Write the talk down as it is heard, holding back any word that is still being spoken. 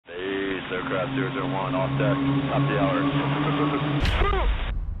Aircraft 001, off deck, top the hour.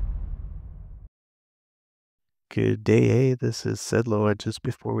 Good day, this is Sedlo, and just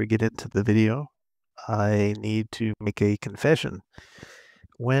before we get into the video, I need to make a confession.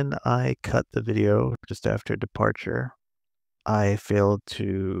 When I cut the video just after departure, I failed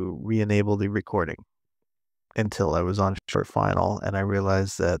to re-enable the recording until I was on short final, and I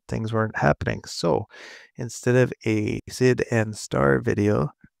realized that things weren't happening. So instead of a SID and star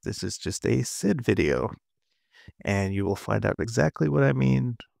video, this is just a SID video, and you will find out exactly what I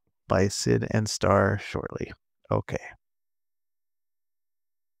mean by SID and star shortly. Okay.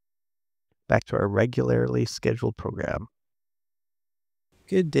 Back to our regularly scheduled program.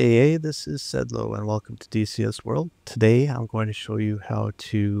 Good day, this is Sedlo and welcome to DCS World. Today I'm going to show you how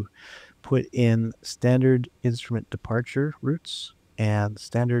to put in standard instrument departure routes and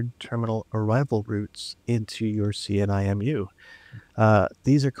standard terminal arrival routes into your CNI-MU.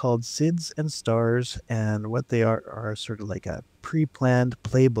 These are called SIDs and stars, and what they are sort of like a pre-planned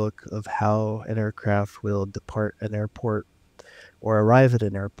playbook of how an aircraft will depart an airport or arrive at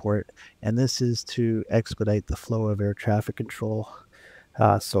an airport, and this is to expedite the flow of air traffic control.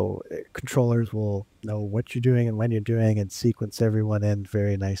 So controllers will know what you're doing and when you're doing and sequence everyone in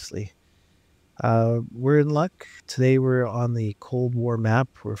very nicely. We're in luck. Today we're on the Cold War map.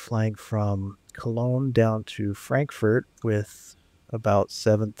 We're flying from Cologne down to Frankfurt with about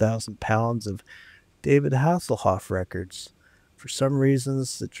 7,000 pounds of David Hasselhoff records. For some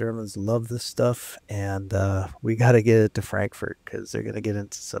reasons, the Germans love this stuff, and we got to get it to Frankfurt because they're going to get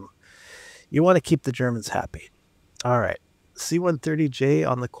into some... You want to keep the Germans happy. All right. C-130J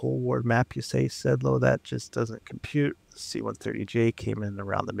on the Cold War map, you say, Sedlo? That just doesn't compute. C-130J came in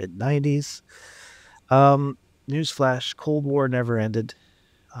around the mid-90s. Newsflash, Cold War never ended.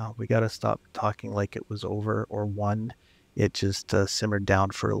 We got to stop talking like it was over or won. It just simmered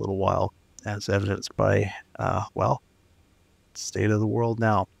down for a little while, as evidenced by, well, state of the world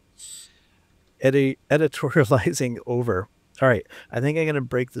now. Editorializing over. All right, I think I'm going to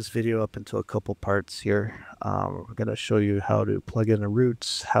break this video up into a couple parts here. We're going to show you how to plug in the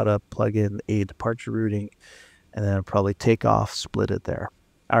routes, how to plug in a departure routing, and then probably take off, split it there.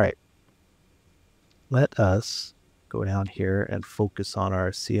 All right, let us go down here and focus on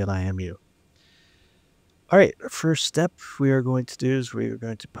our CNI-MU. All right, first step we are going to do is we are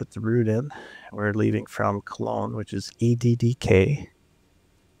going to put the route in. We're leaving from Cologne, which is EDDK,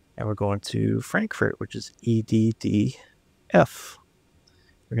 and we're going to Frankfurt, which is EDDF.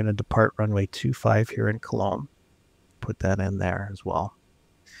 We're going to depart runway 25 here in Cologne. Put that in there as well.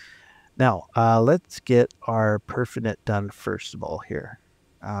 Now, let's get our perfinet done first of all here.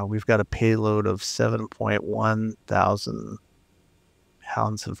 We've got a payload of 7.1 thousand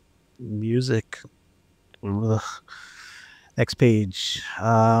pounds of music. Ugh. Next page.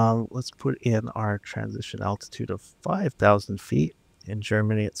 Let's put in our transition altitude of 5,000 feet. In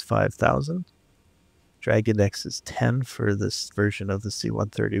Germany, it's 5,000. Drag index is 10 for this version of the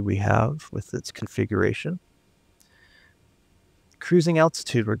C-130 we have with its configuration. Cruising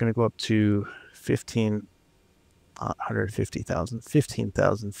altitude, we're going to go up to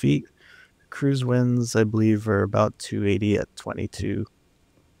 15,000 feet. Cruise winds, I believe, are about 280 at 22.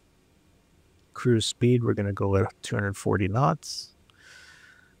 Cruise speed, we're going to go at 240 knots.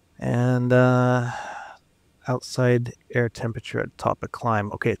 And outside air temperature at top of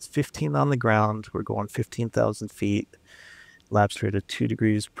climb. Okay, it's 15 on the ground. We're going 15,000 feet. Lapse rate of 2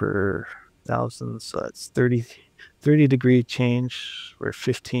 degrees per thousand. So that's 30 degree change. We're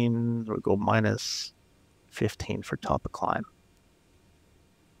 15. We'll go minus 15 for top of climb.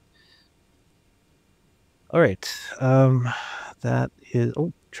 All right. That is...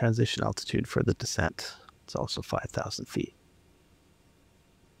 Oh, transition altitude for the descent. It's also 5,000 feet.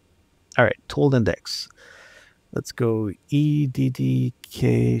 All right, told index. Let's go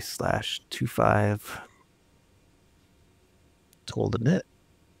EDDK/25. Told init.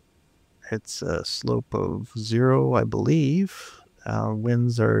 It's a slope of 0, I believe.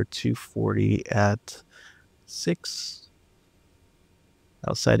 Winds are 240 at 6.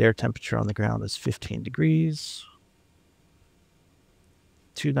 Outside air temperature on the ground is 15 degrees.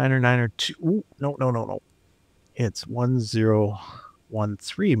 299 Ooh, no. It's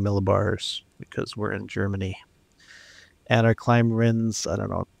 1013 millibars because we're in Germany. And our climb winds, I don't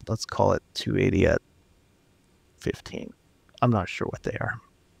know, let's call it 280 at 15. I'm not sure what they are.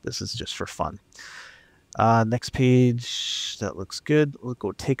 This is just for fun. Next page, that looks good. We'll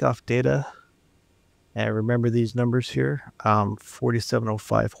go takeoff data. And remember these numbers here.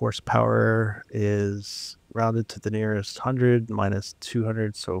 4705 horsepower is rounded to the nearest 100 minus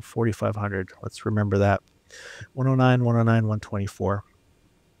 200, so 4,500. Let's remember that. 109, 109, 124.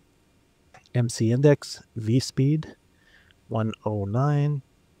 MC index, V speed, 109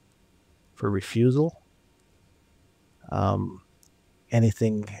 for refusal.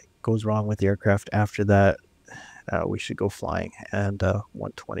 Anything goes wrong with the aircraft after that, we should go flying, and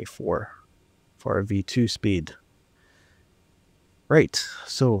 124 for our V2 speed. Right,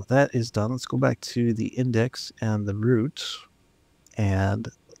 so that is done. Let's go back to the index and the route, and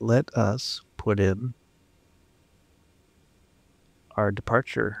let us put in our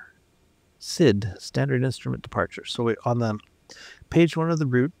departure SID, standard instrument departure. So on the page 1 of the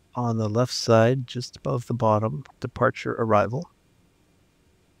route, on the left side, just above the bottom, departure arrival,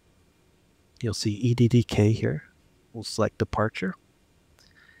 you'll see EDDK here. We'll select departure,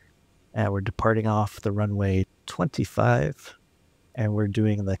 and we're departing off the runway 25, and we're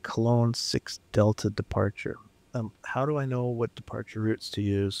doing the Cologne 6 Delta departure. How do I know what departure routes to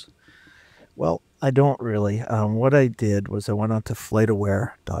use? Well, I don't really. What I did was I went onto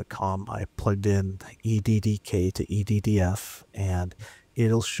flightaware.com. I plugged in EDDK to EDDF, and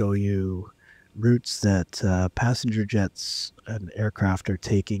it'll show you routes that passenger jets and aircraft are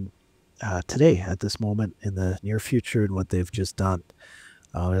taking today, at this moment, in the near future, and what they've just done.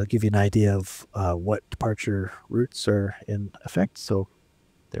 It'll give you an idea of what departure routes are in effect. So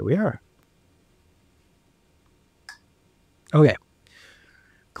there we are. Okay.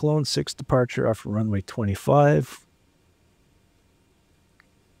 Cologne 6 departure off runway 25.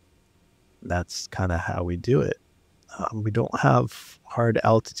 That's kind of how we do it. We don't have hard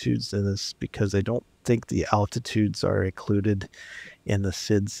altitudes in this because I don't think the altitudes are included in the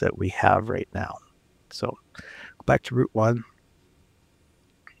SIDs that we have right now. So go back to Route 1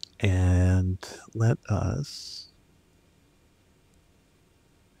 and let's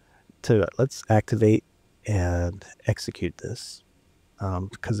activate and execute this,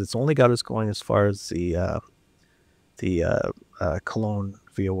 because it's only got us going as far as the Cologne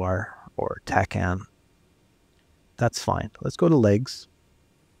VOR or TACAN. That's fine. Let's go to legs.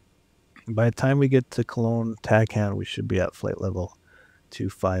 By the time we get to Cologne TACAN, we should be at flight level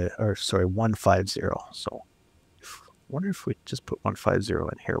 150. So I wonder if we just put 150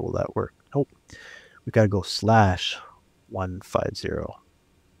 in here, will that work? Nope. We got to go /150.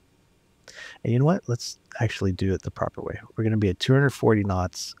 And you know what? Let's actually do it the proper way. We're going to be at 240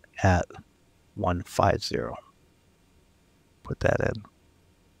 knots at 150. Put that in.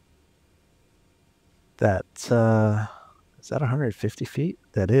 That is that 150 feet?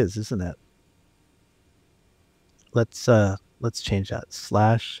 That is, isn't it? Let's change that.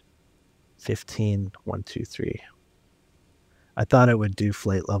 /15123. I thought it would do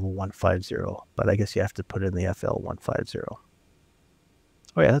flight level 150, but I guess you have to put in the FL 150.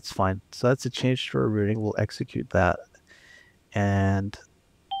 Oh yeah, that's fine. So that's a change to our routing. We'll execute that, and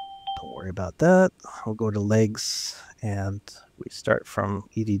don't worry about that. We'll go to legs, and we start from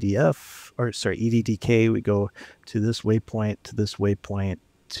EDDK. We go to this waypoint, to this waypoint,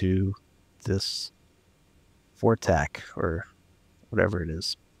 to this VORTAC, or whatever it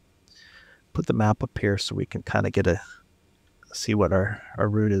is. Put the map up here so we can kind of see what our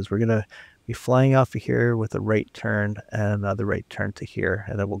route is. We're going to be flying off of here with a right turn and another right turn to here,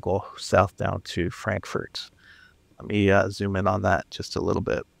 and then we'll go south down to Frankfurt. Let me zoom in on that just a little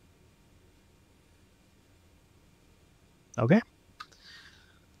bit. Okay,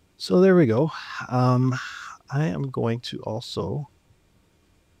 so there we go. I am going to also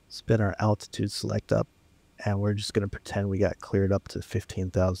spin our altitude select up, and we're just going to pretend we got cleared up to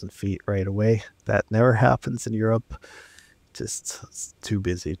 15,000 feet right away. That never happens in Europe. Just it's too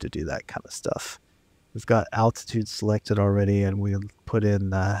busy to do that kind of stuff. We've got altitude selected already, and we'll put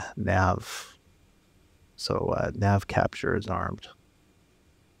in nav. So nav capture is armed.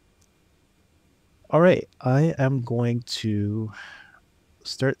 All right, I am going to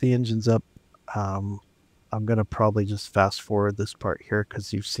start the engines up. I'm going to probably just fast forward this part here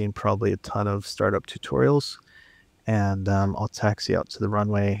because you've seen probably a ton of startup tutorials, and I'll taxi out to the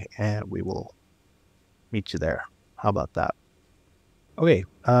runway and we will meet you there. How about that? Okay,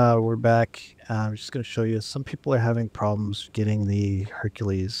 we're back. I'm just going to show you, some people are having problems getting the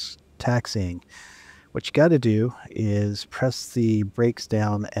Hercules taxiing. What you got to do is press the brakes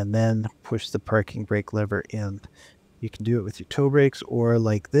down and then push the parking brake lever in. You can do it with your toe brakes, or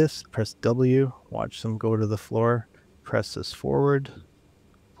like this, press W, watch them go to the floor, press this forward,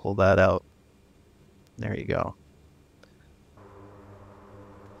 pull that out. There you go.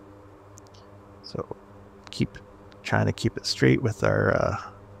 So trying to keep it straight with our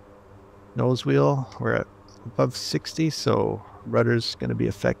nose wheel. We're at above 60, so rudder's going to be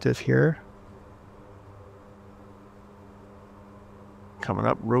effective here. Coming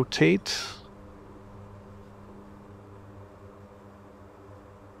up, rotate.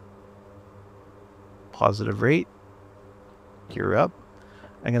 positive rate. Gear up.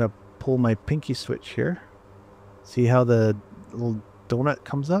 I'm going to pull my pinky switch here. See how the little donut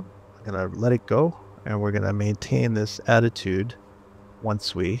comes up? I'm going to let it go, and we're going to maintain this attitude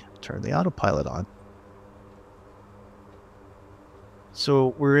once we turn the autopilot on.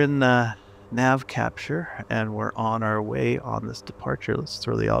 So we're in nav capture, and we're on our way on this departure. Let's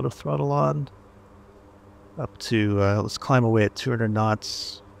throw the auto throttle on. Up to, let's climb away at 200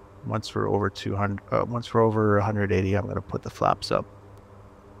 knots. Once we're over 180, I'm going to put the flaps up.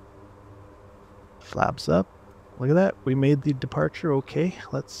 Flaps up. Look at that. We made the departure okay.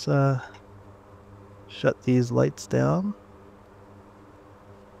 Let's shut these lights down.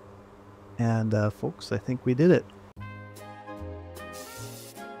 And folks, I think we did it.